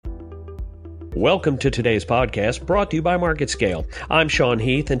Welcome to today's podcast brought to you by MarketScale. I'm Sean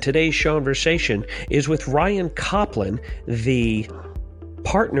Heath, and today's conversation is with Ryan Copland, the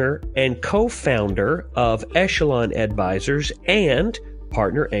partner and co-founder of Echelon Advisors and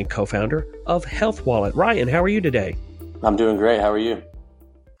partner and co-founder of Health Wallet. Ryan, how are you today? I'm doing great. How are you?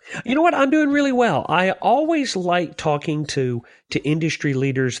 You know what? I'm doing really well. I always like talking to industry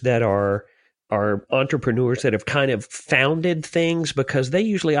leaders that are entrepreneurs that have kind of founded things because they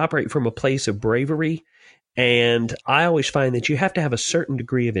usually operate from a place of bravery. And I always find that you have to have a certain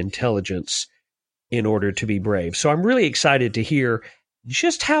degree of intelligence in order to be brave. So I'm really excited to hear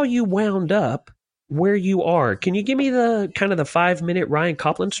just how you wound up where you are. Can you give me the 5-minute Ryan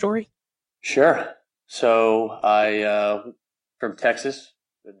Copland story? Sure. So I, from Texas,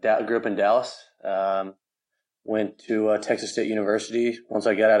 grew up in Dallas. Went to Texas State University. Once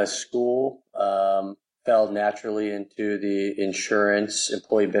I got out of school, fell naturally into the insurance,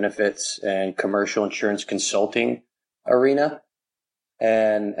 employee benefits, and commercial insurance consulting arena.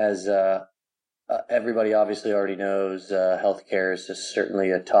 And as everybody obviously already knows, healthcare is certainly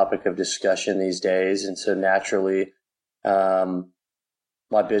a topic of discussion these days. And so naturally,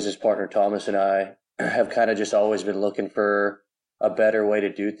 my business partner, Thomas, and I have kind of just always been looking for a better way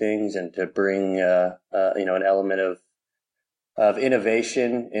to do things and to bring, an element of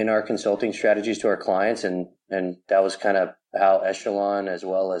innovation in our consulting strategies to our clients. And that was kind of how Echelon as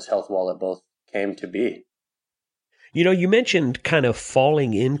well as Health Wallet both came to be. You know, you mentioned kind of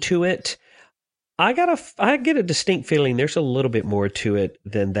falling into it. I get a distinct feeling there's a little bit more to it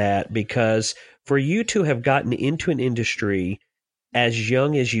than that, because for you to have gotten into an industry as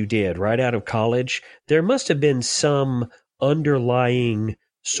young as you did, right out of college, there must have been some underlying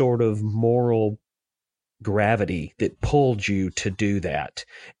sort of moral gravity that pulled you to do that.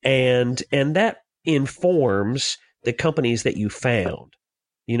 And that informs the companies that you found.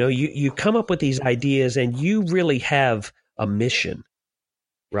 You know, you come up with these ideas and you really have a mission,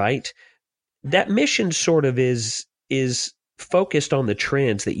 right? That mission sort of is focused on the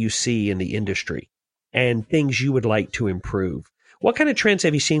trends that you see in the industry and things you would like to improve. What kind of trends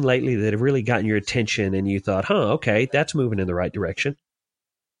have you seen lately that have really gotten your attention and you thought, okay, that's moving in the right direction?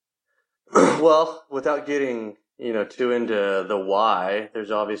 Well, without getting, too into the why,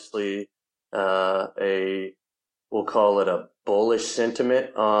 there's obviously we'll call it a bullish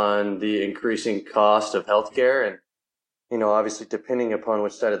sentiment on the increasing cost of healthcare. And, obviously depending upon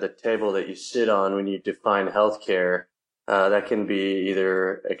which side of the table that you sit on when you define healthcare, that can be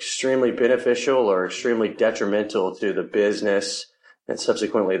either extremely beneficial or extremely detrimental to the business and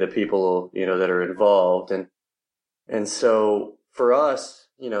subsequently the people, that are involved. And so for us,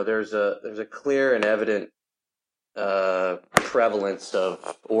 there's a clear and evident prevalence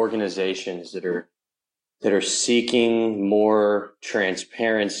of organizations that are seeking more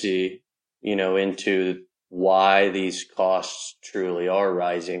transparency, into why these costs truly are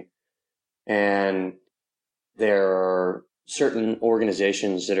rising. And there are certain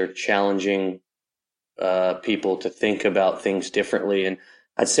organizations that are challenging people to think about things differently. And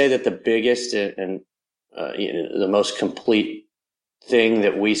I'd say that the biggest and the most complete thing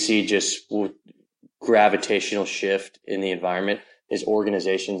that we see just gravitational shift in the environment is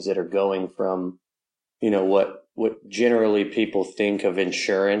organizations that are going from, what generally people think of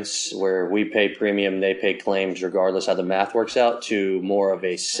insurance, where we pay premium, they pay claims, regardless how the math works out, to more of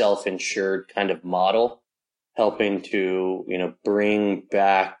a self-insured kind of model, helping to, bring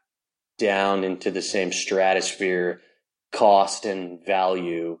back down into the same stratosphere cost and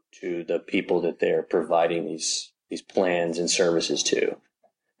value to the people that they're providing these plans and services to.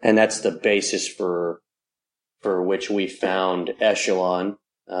 And that's the basis for which we found Echelon,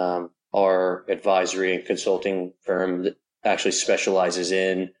 our advisory and consulting firm that actually specializes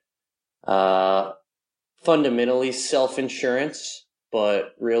in fundamentally self-insurance.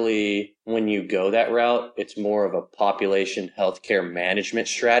 But really, when you go that route, it's more of a population healthcare management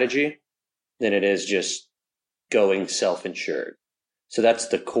strategy than it is just going self-insured. So that's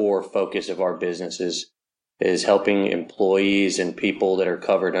the core focus of our business is helping employees and people that are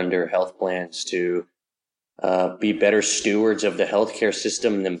covered under health plans to be better stewards of the healthcare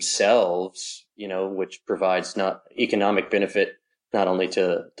system themselves, which provides not economic benefit not only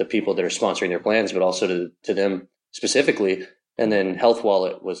to the people that are sponsoring their plans, but also to them specifically. And then Health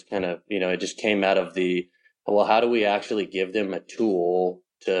Wallet was kind of, it just came out of how do we actually give them a tool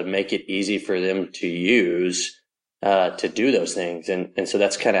to make it easy for them to use to do those things. And so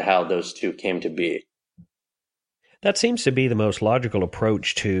that's kind of how those two came to be. That seems to be the most logical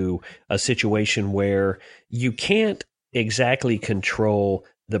approach to a situation where you can't exactly control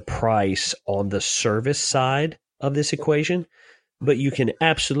the price on the service side of this equation, but you can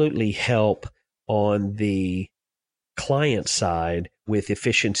absolutely help on the client side with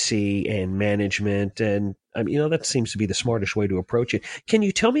efficiency and management. And that seems to be the smartest way to approach it. Can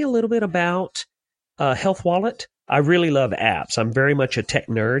you tell me a little bit about Health Wallet? I really love apps. I'm very much a tech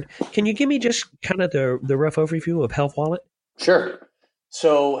nerd. Can you give me just kind of the rough overview of Health Wallet? Sure.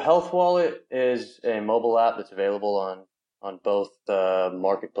 So Health Wallet is a mobile app that's available on both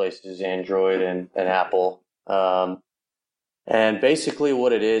marketplaces, Android and Apple. And basically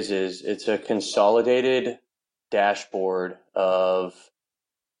what it is it's a consolidated dashboard of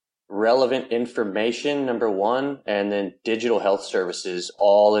relevant information, number one, and then digital health services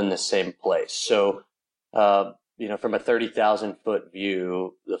all in the same place. So, from a 30,000 foot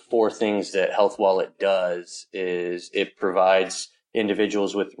view, the four things that Health Wallet does is it provides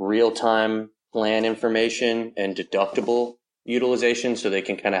individuals with real-time plan information and deductible utilization so they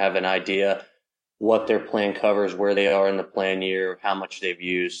can kind of have an idea what their plan covers, where they are in the plan year, how much they've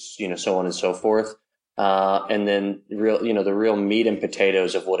used, so on and so forth. And then the real meat and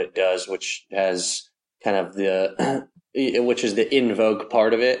potatoes of what it does, which has kind of which is the in vogue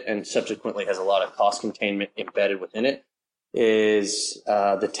part of it, and subsequently has a lot of cost containment embedded within it, is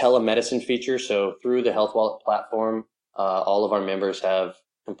the telemedicine feature. So through the Health Wallet platform, all of our members have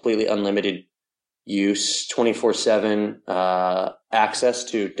completely unlimited use, 24/7 access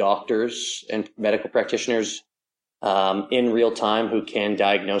to doctors and medical practitioners in real time who can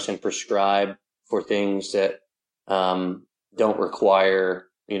diagnose and prescribe for things that don't require,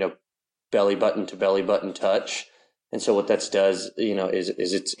 belly button to belly button touch. And so what that does,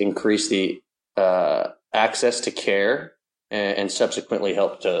 is it's increased the access to care and subsequently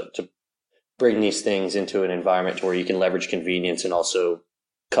help to bring these things into an environment where you can leverage convenience and also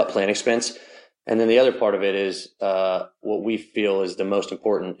cut plan expense. And then the other part of it is what we feel is the most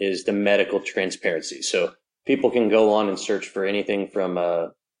important is the medical transparency. So people can go on and search for anything from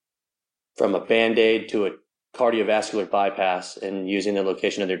a Band-Aid to a cardiovascular bypass, and using the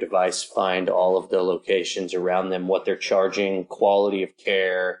location of their device, find all of the locations around them, what they're charging, quality of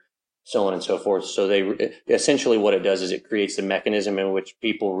care, so on and so forth. So essentially what it does is it creates the mechanism in which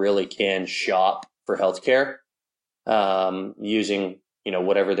people really can shop for healthcare using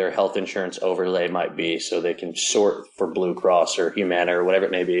whatever their health insurance overlay might be. So they can sort for Blue Cross or Humana or whatever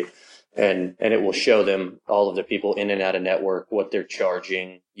it may be. And it will show them all of the people in and out of network, what they're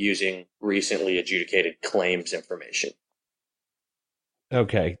charging using recently adjudicated claims information.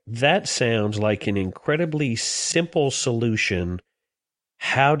 Okay, that sounds like an incredibly simple solution.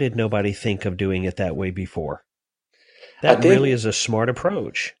 How did nobody think of doing it that way before? That really is a smart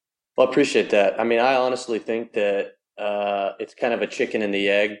approach. Well, I appreciate that. I mean, I honestly think that it's kind of a chicken and the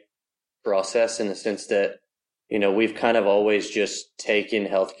egg process, in the sense that we've kind of always just taken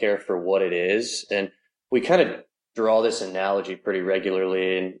healthcare for what it is. And we kind of draw this analogy pretty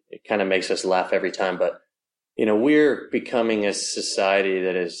regularly, and it kind of makes us laugh every time. But, we're becoming a society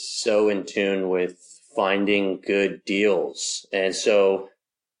that is so in tune with finding good deals. And so,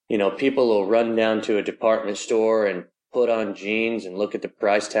 people will run down to a department store and put on jeans and look at the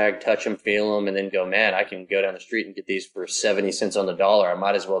price tag, touch them, feel them, and then go, man, I can go down the street and get these for 70 cents on the dollar. I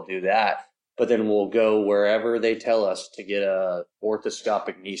might as well do that. But then we'll go wherever they tell us to get a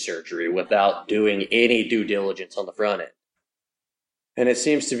orthoscopic knee surgery without doing any due diligence on the front end. And it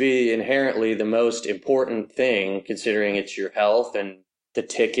seems to be inherently the most important thing, considering it's your health and the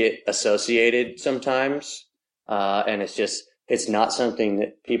ticket associated sometimes. And it's not something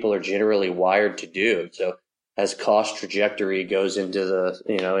that people are generally wired to do. So as cost trajectory goes into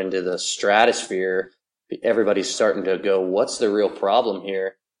the stratosphere, everybody's starting to go, what's the real problem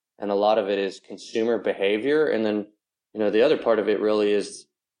here? And a lot of it is consumer behavior. And then, the other part of it really is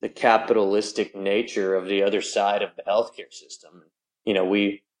the capitalistic nature of the other side of the healthcare system.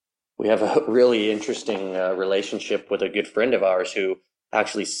 We have a really interesting relationship with a good friend of ours who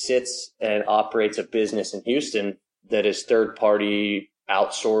actually sits and operates a business in Houston that is third-party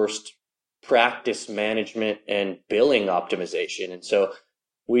outsourced practice management and billing optimization. And so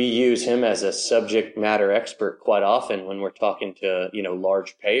we use him as a subject matter expert quite often when we're talking to,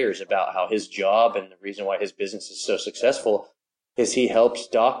 large payers about how his job and the reason why his business is so successful is he helps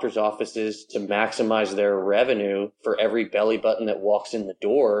doctors' offices to maximize their revenue for every belly button that walks in the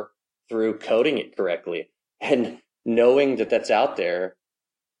door through coding it correctly. And knowing that that's out there,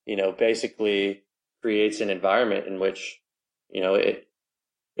 basically creates an environment in which,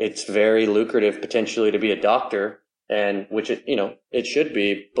 it's very lucrative potentially to be a doctor, and which it should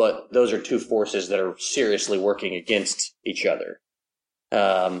be, but those are two forces that are seriously working against each other.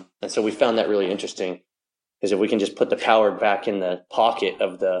 And so we found that really interesting, is if we can just put the power back in the pocket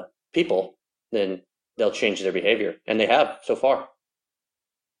of the people, then they'll change their behavior. And they have so far.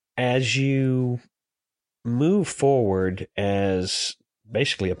 as you move forward as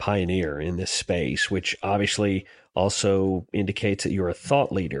basically a pioneer in this space, which obviously also indicates that you're a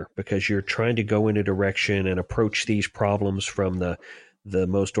thought leader because you're trying to go in a direction and approach these problems from the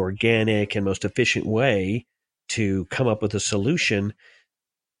most organic and most efficient way to come up with a solution.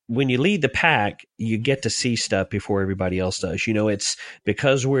 When you lead the pack, you get to see stuff before everybody else does. It's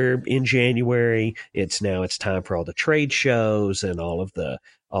because we're in January, it's time for all the trade shows and all the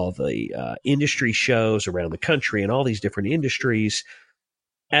industry shows around the country and all these different industries.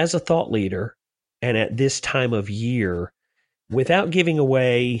 As a thought leader, and at this time of year, without giving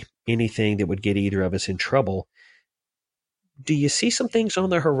away anything that would get either of us in trouble, do you see some things on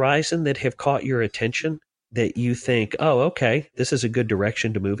the horizon that have caught your attention that you think, oh, okay, this is a good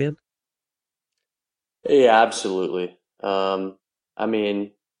direction to move in? Yeah, absolutely.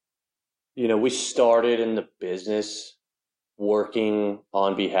 We started in the business working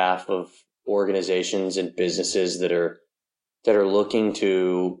on behalf of organizations and businesses that are looking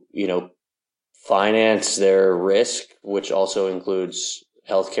to, finance their risk, which also includes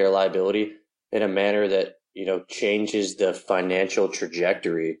healthcare liability, in a manner that, changes the financial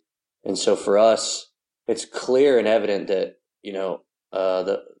trajectory. And so for us, it's clear and evident that,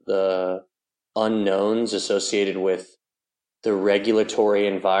 the unknowns associated with the regulatory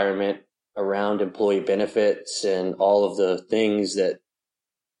environment around employee benefits and all of the things that,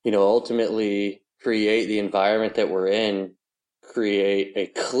 ultimately create the environment that we're in, create a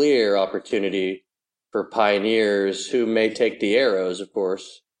clear opportunity for pioneers who may take the arrows, of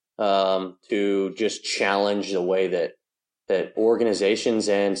course, to just challenge the way that organizations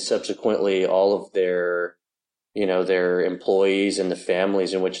and subsequently all of their employees and the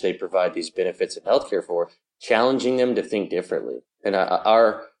families in which they provide these benefits and healthcare for, challenging them to think differently. And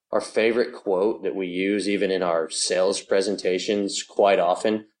our favorite quote that we use even in our sales presentations quite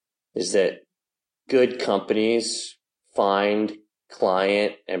often is that good companies find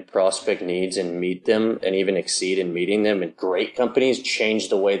client and prospect needs and meet them and even exceed in meeting them. And great companies change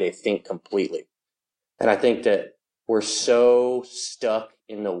the way they think completely. And I think that we're so stuck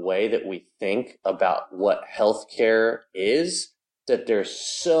in the way that we think about what healthcare is that there's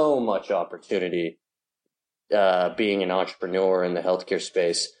so much opportunity being an entrepreneur in the healthcare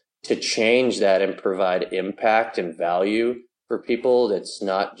space to change that and provide impact and value for people that's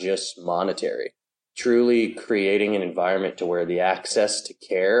not just monetary. Truly creating an environment to where the access to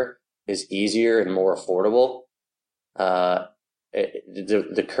care is easier and more affordable.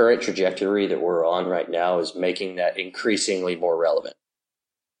 The current trajectory that we're on right now is making that increasingly more relevant.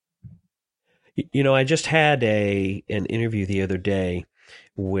 I just had an interview the other day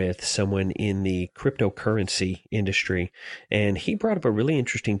with someone in the cryptocurrency industry, and he brought up a really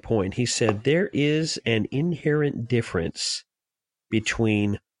interesting point. He said there is an inherent difference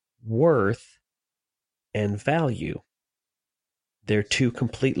between worth and value. They're two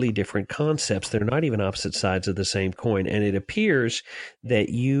completely different concepts. They're not even opposite sides of the same coin. And it appears that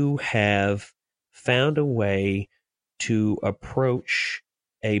you have found a way to approach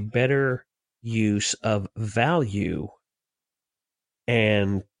a better use of value.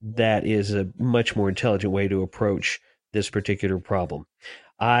 And that is a much more intelligent way to approach this particular problem.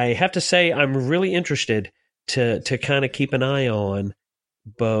 I have to say, I'm really interested to kind of keep an eye on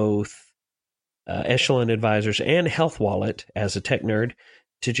both Echelon Advisors and Health Wallet as a tech nerd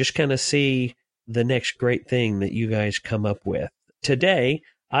to just kind of see the next great thing that you guys come up with. Today,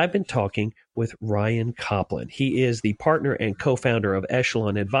 I've been talking with Ryan Copland. He is the partner and co-founder of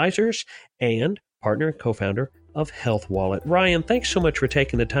Echelon Advisors and partner and co-founder of Health Wallet. Ryan, thanks so much for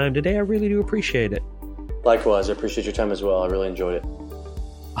taking the time today. I really do appreciate it. Likewise, I appreciate your time as well. I really enjoyed it.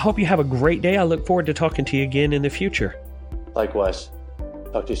 I hope you have a great day. I look forward to talking to you again in the future. Likewise.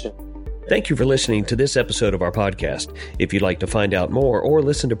 Talk to you soon. Thank you for listening to this episode of our podcast. If you'd like to find out more or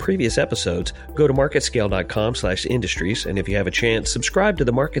listen to previous episodes, go to marketscale.com/industries. And if you have a chance, subscribe to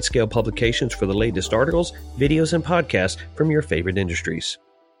the MarketScale publications for the latest articles, videos, and podcasts from your favorite industries.